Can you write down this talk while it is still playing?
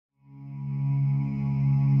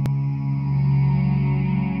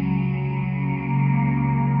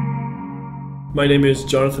My name is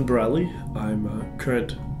Jonathan Borrelli. I'm a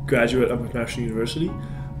current graduate of McMaster University,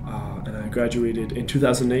 and I graduated in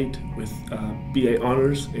 2008 with BA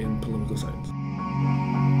Honors in Political Science.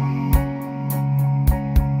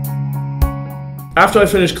 After I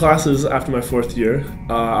finished classes after my fourth year,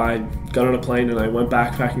 I got on a plane and I went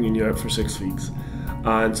backpacking in Europe for 6 weeks.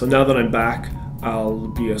 And so now that I'm back, I'll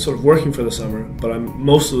be sort of working for the summer, but I'm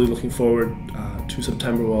mostly looking forward to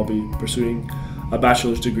September, where I'll be pursuing a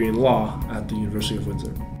bachelor's degree in law at the University of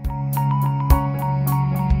Windsor.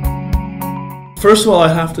 First of all, I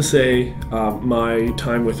have to say my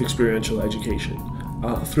time with experiential education.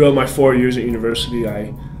 Throughout my 4 years at university,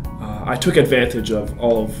 I took advantage of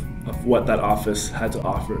all of what that office had to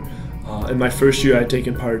offer. In my first year, I'd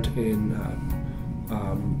taken part in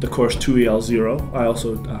the course 2EL0. I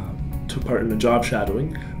also took part in a job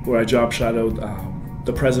shadowing, where I job shadowed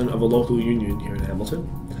the president of a local union here in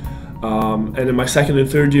Hamilton. And in my second and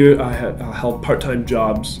third year, I had held part-time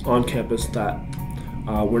jobs on campus that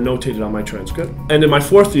were notated on my transcript. And in my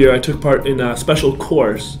fourth year, I took part in a special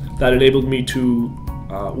course that enabled me to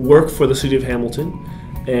work for the city of Hamilton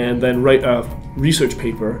and then write a research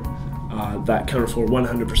paper that counted for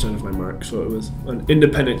 100% of my mark. So it was an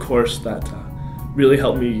independent course that really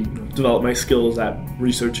helped me develop my skills at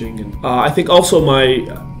researching. And I think also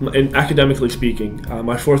and academically speaking,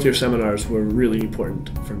 my fourth year seminars were really important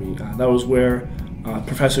for me. That was where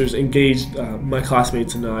professors engaged my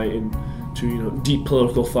classmates and I into deep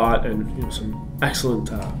political thought and some excellent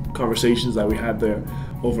conversations that we had there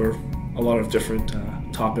over a lot of different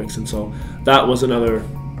topics. And so that was another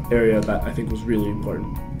area that I think was really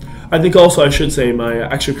important. I think also I should say my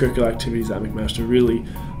extracurricular activities at McMaster really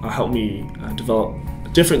helped me develop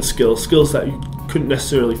different skills that you couldn't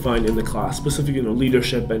necessarily find in the class, specifically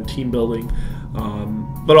leadership and team building,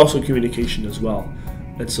 but also communication as well.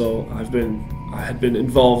 And so I had been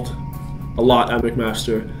involved a lot at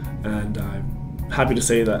McMaster, and I'm happy to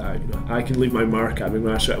say that I can leave my mark at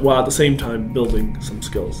McMaster while at the same time building some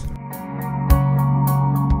skills.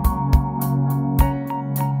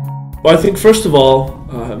 Well, I think first of all,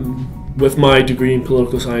 with my degree in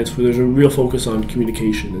political science, where there's a real focus on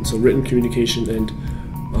communication, and so written communication and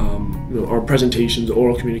our presentations,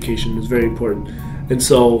 oral communication is very important. And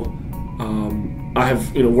so I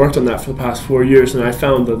have worked on that for the past 4 years, and I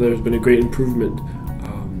found that there's been a great improvement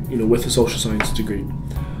with the social science degree.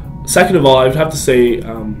 Second of all, I would have to say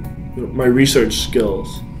my research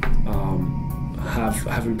skills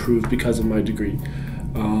have improved because of my degree.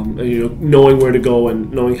 Knowing where to go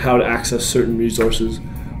and knowing how to access certain resources,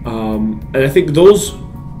 and I think those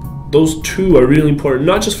two are really important.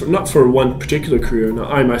 Not for one particular career. Now,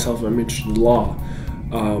 I myself am interested in law,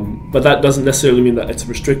 but that doesn't necessarily mean that it's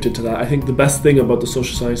restricted to that. I think the best thing about the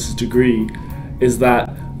social sciences degree is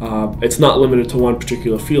that it's not limited to one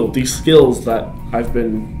particular field. These skills that I've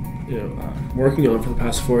been working on for the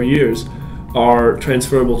past 4 years are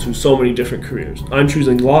transferable to so many different careers. I'm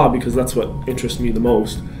choosing law because that's what interests me the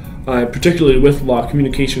most. Particularly with law,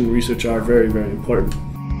 communication and research are very, very important.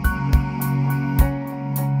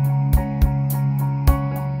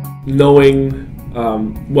 Knowing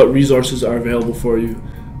what resources are available for you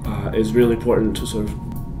is really important to sort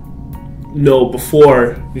of know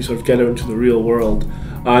before you sort of get out into the real world.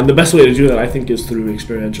 And the best way to do that, I think, is through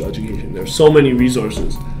experiential education. There's so many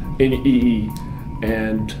resources in EE,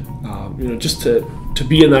 and just to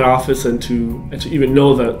be in that office and to even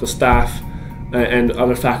know the staff and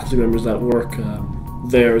other faculty members that work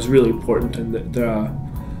there is really important, and they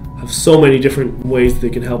have so many different ways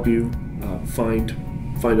they can help you find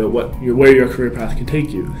out where your career path can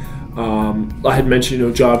take you. I had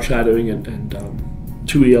mentioned job shadowing and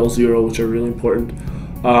 2EL0, which are really important,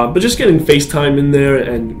 but just getting face time in there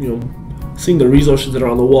and seeing the resources that are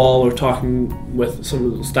on the wall, or talking with some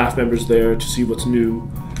of the staff members there to see what's new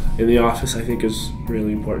in the office, I think is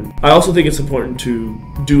really important. I also think it's important to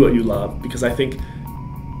do what you love, because I think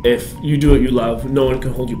if you do what you love, no one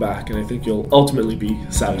can hold you back, and I think you'll ultimately be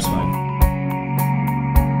satisfied.